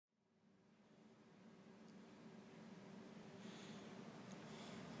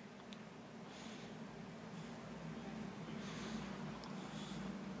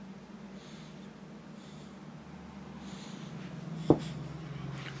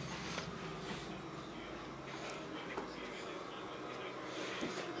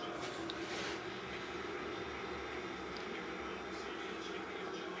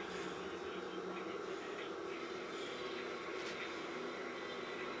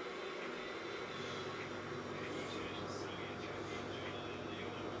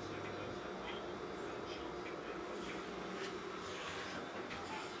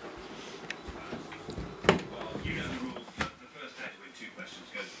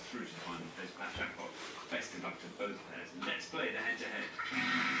through to the final place clash jackpot. Best of luck to both pairs. Let's play the head-to-head.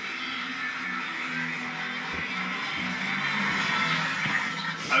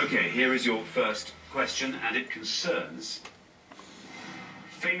 Okay, here is your first question, and it concerns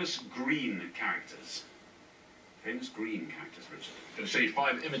famous green characters. Famous green characters, Richard. I'm going to show you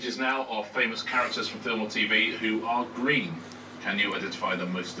 5 images now of famous characters from film or TV who are green. Can you identify the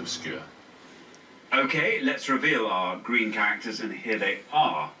most obscure? Okay, let's reveal our green characters, and here they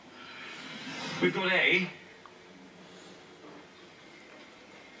are. We've got A,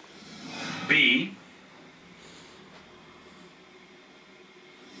 B,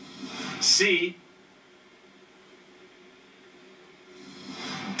 C,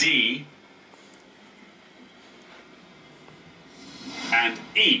 D, and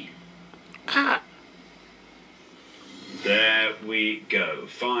E. There we go.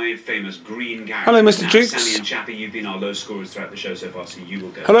 5 famous green characters. Hello, Mr. Now, Jukes. Sammy and Chappie, you've been our low scorers throughout the show so far, so you will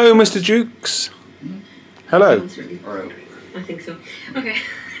go. Hello, Mr. Jukes. Hello. I think so. Okay.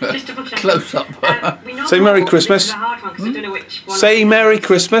 Just to push Close up. Say Merry Christmas. This is a hard one because I don't know which one. Say Merry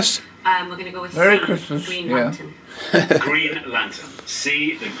Christmas. We're going to go with Merry C, Christmas, Green yeah. Lantern. Green Lantern.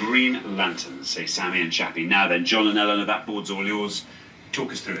 See the Green Lantern, say Sammy and Chappie. Now then, John and Eleanor, that board's all yours.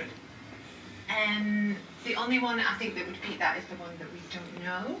 Talk us through it. The only one I think that would beat that is the one that we don't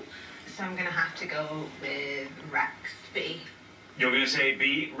know. So I'm going to have to go with Rex B. You're going to say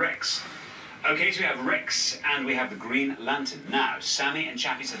B, Rex. Okay, so we have Rex and we have the Green Lantern. Now, Sammy and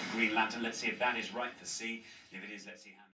Chappie said the Green Lantern. Let's see if that is right for C. If it is, let's see how.